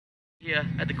Here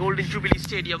at the Golden Jubilee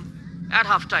Stadium at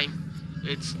halftime.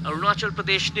 It's Arunachal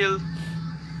Pradesh nil,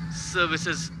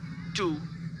 Services 2.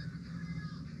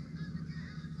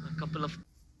 A couple of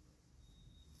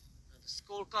the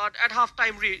scorecard at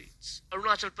halftime reads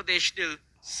Arunachal Pradesh nil,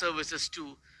 Services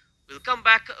 2. We'll come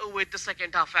back with the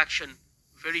second half action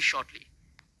very shortly.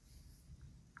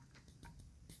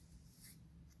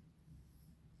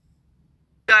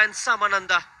 And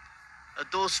Samananda,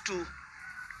 those two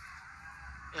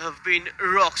have been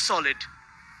rock solid.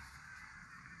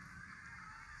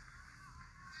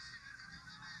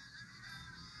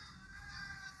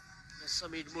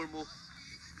 Samir Murmu,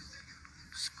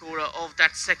 scorer of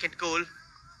that second goal.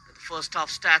 The first half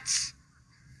stats: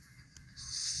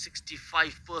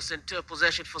 65%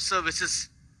 possession for Services.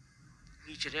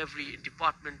 Each and every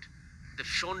department, they've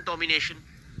shown domination.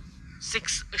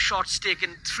 6 shots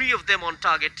taken, 3 of them on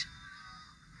target.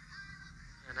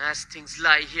 And as things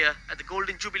lie here at the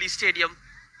Golden Jubilee Stadium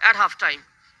at halftime,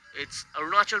 it's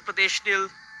Arunachal Pradesh nil,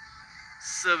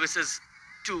 Services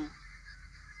 2.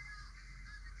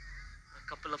 A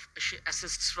couple of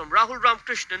assists from Rahul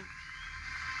Ramkrishnan and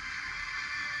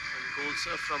goals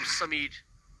from Samir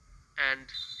and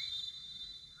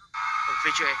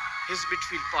Vijay, his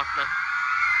midfield partner.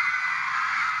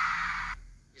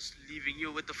 Just leaving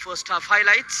you with the first half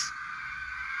highlights.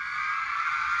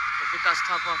 Vikas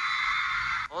Thapa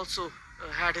also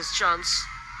had his chance.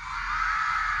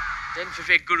 Then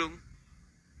Vivek Gurung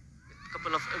with a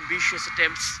couple of ambitious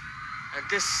attempts, and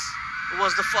this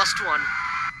was the first one.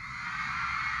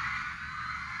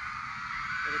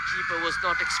 And the keeper was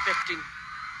not expecting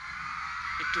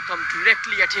it to come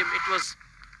directly at him. It was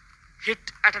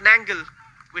hit at an angle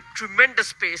with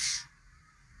tremendous pace.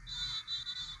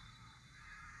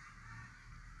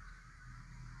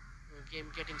 The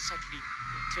game getting slightly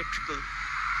theatrical.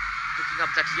 Picking up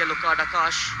that yellow card,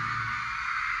 Akash.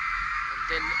 And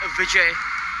then Vijay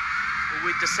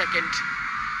with the second.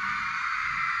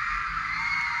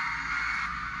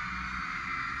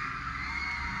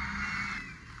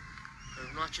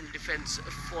 Arunachal defense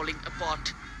falling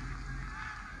apart.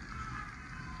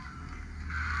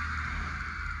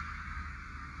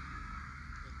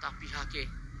 Tapi Hake.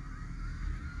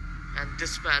 And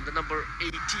this man, the number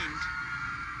 18,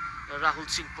 Rahul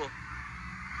Singpo,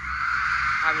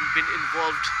 haven't been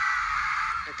involved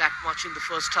that much in the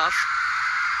first half.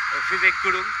 Vivek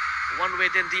Gurung, one way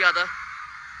then the other.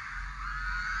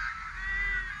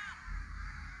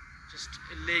 Just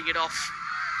laying it off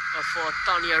for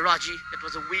Tanya Raji. That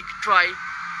was a weak try.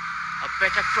 A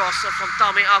better crosser from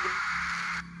Tame Agun.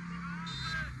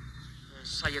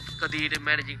 Syed Kadir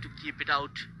managing to keep it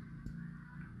out.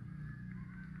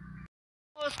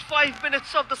 First 5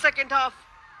 minutes of the second half.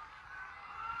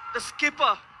 The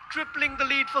skipper tripling the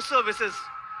lead for Services.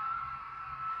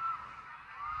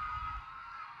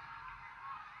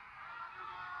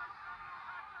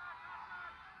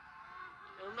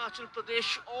 Arunachal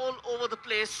Pradesh all over the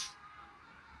place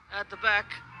at the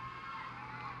back.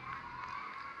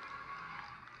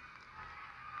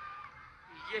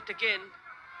 Yet again,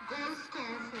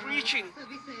 reaching.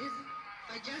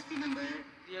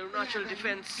 The Arunachal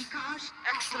defense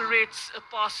accelerates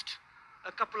past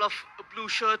a couple of blue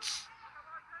shirts.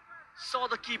 Saw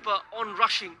the keeper on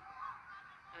rushing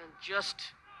and just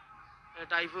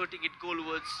diverting it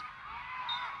goalwards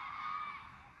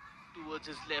towards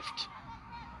his left.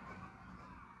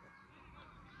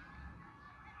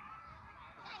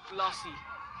 Classy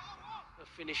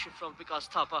finish from Vikas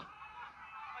Thapa.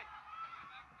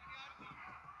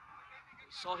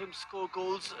 Saw him score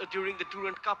goals during the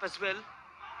Durand Cup as well.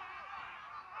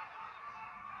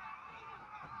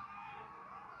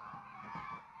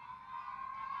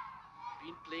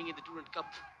 Been playing in the Durand Cup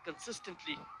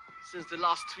consistently since the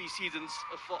last 3 seasons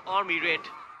for Army Red.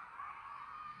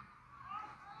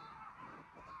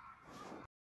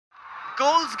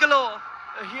 Goals galore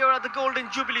here at the Golden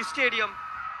Jubilee Stadium.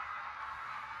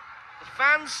 The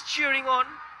fans cheering on,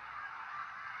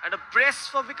 and a brace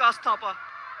for Vikas Thapa.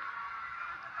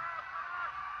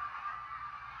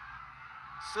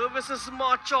 Services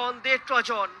march on, they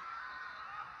trudge on.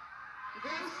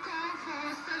 Goal score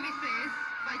for Services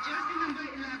by jersey number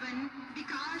 11,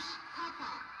 Vikas Thapa.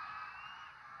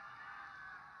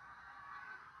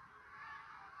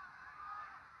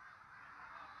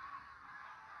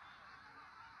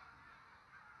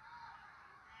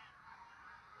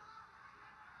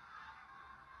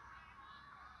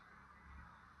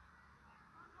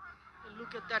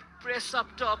 Look at that press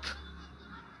up top.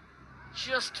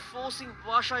 Just forcing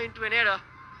Basha into an error.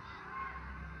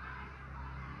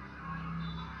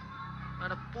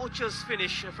 And a poacher's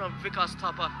finish from Vikas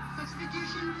Thapa.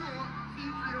 Substitution for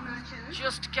Team Arunachal.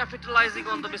 Just capitalizing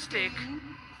on the mistake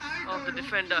of the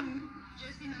defender.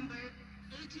 Jersey number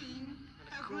 18.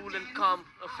 And a cool and calm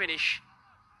finish.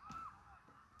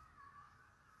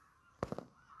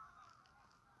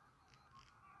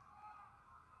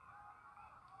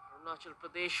 Arunachal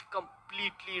Pradesh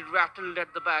completely rattled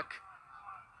at the back.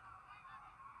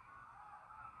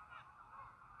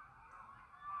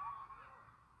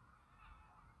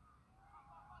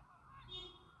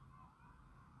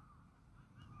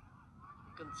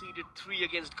 Conceded 3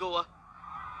 against Goa.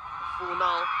 4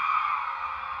 now.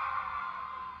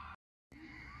 The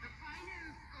final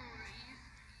score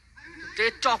is They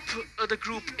top the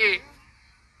Group A.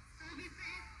 services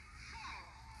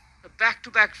 4.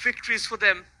 Back-to-back victories for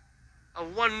them. A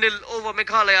 1-0 over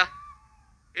Meghalaya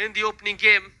in the opening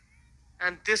game.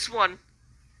 And this one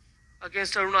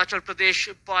against Arunachal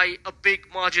Pradesh by a big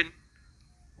margin.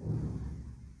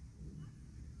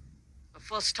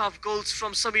 First half goals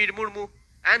from Sameer Murmu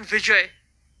and Vijay.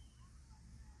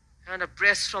 And a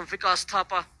brace from Vikas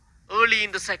Thapa early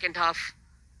in the second half.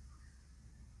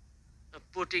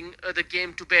 Putting the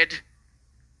game to bed.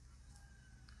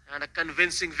 And a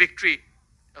convincing victory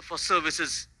for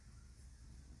services.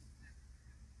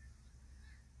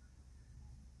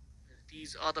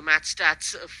 These are the match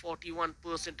stats.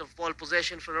 41% of ball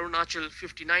possession for Arunachal,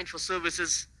 59 for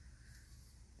services.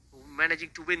 Managing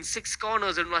to win 6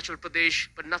 corners in Arunachal Pradesh,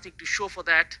 but nothing to show for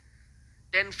that.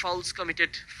 10 fouls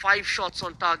committed, 5 shots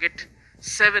on target,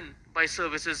 7 by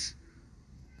services.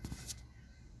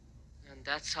 And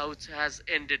that's how it has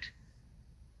ended.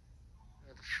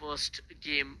 The first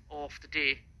game of the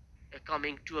day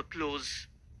coming to a close.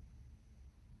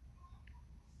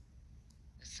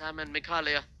 Assam and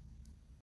Meghalaya